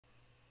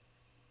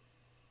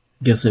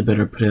Guess I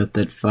better put out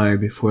that fire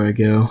before I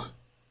go.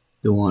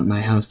 Don't want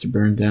my house to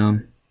burn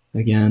down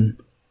again.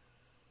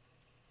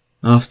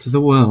 Off to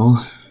the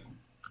well.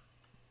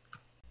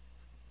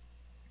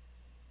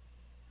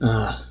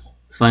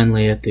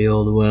 Finally at the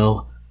old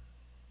well.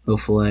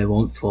 Hopefully I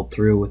won't fall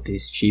through with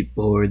these cheap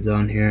boards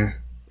on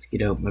here. Let's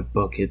get out my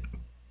bucket.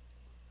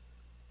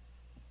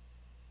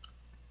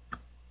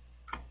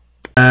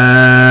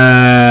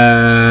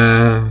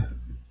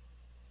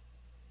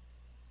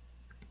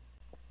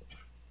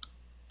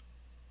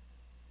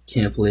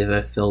 Can't believe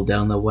I fell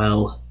down the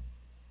well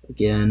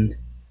again.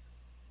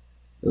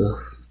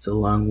 Ugh, it's a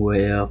long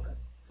way up.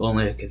 If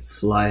only I could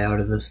fly out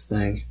of this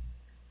thing.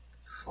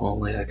 If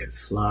only I could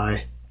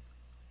fly.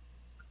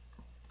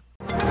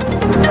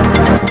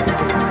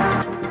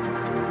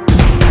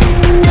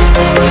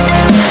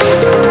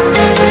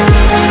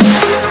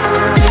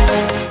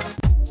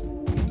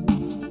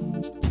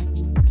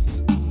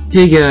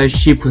 Hey guys,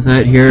 Sheep with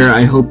That here.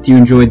 I hope you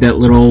enjoyed that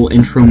little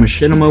intro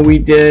machinima we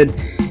did.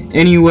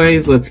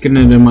 Anyways, let's get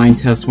into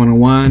Minetest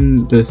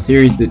 101, the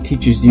series that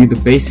teaches you the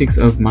basics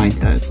of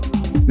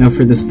Minetest. Now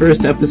for this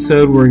first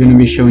episode, we're going to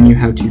be showing you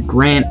how to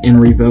grant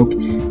and revoke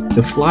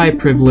the fly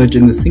privilege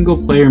in the single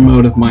player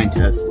mode of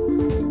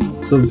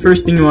Minetest. So the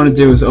first thing you want to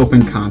do is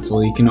open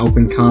console. You can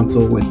open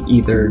console with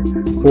either /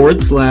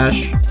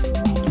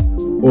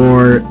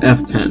 or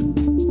F10.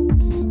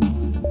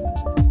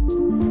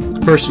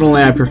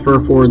 Personally, I prefer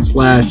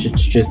 /,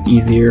 it's just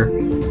easier.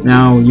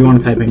 Now you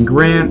want to type in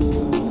grant,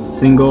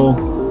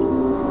 single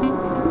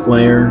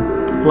player,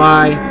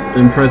 fly,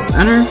 then press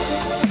enter,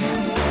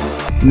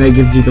 and that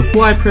gives you the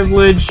fly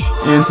privilege.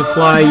 And to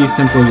fly, you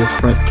simply just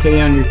press K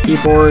on your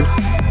keyboard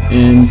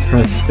and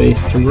press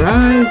space to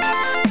rise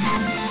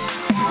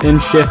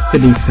and shift to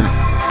descend.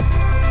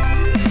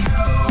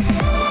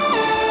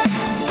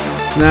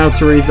 Now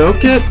to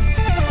revoke it,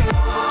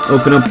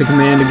 open up the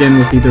command again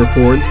with either /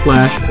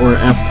 or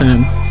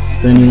F10.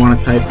 Then you want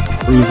to type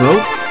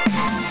revoke,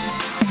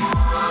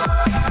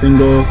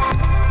 single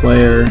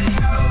player,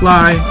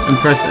 fly, and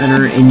press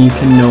enter, and you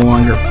can no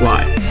longer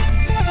fly.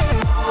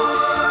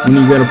 When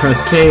you go to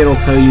press K, it'll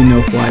tell you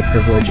no fly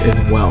privilege as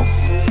well.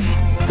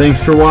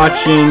 Thanks for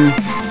watching.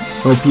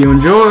 Hope you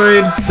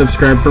enjoyed.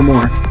 Subscribe for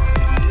more.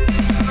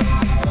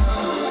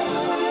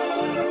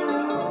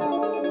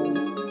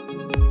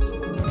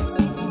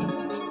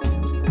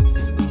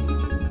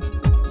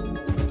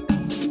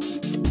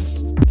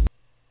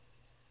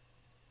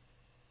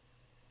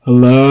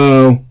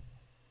 Hello?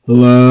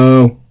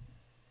 Hello?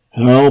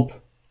 Help?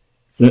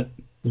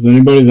 Is there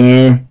anybody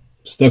there? I'm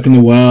stuck in the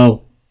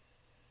well.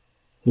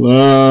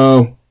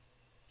 Hello?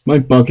 Is my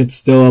bucket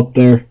still up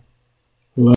there?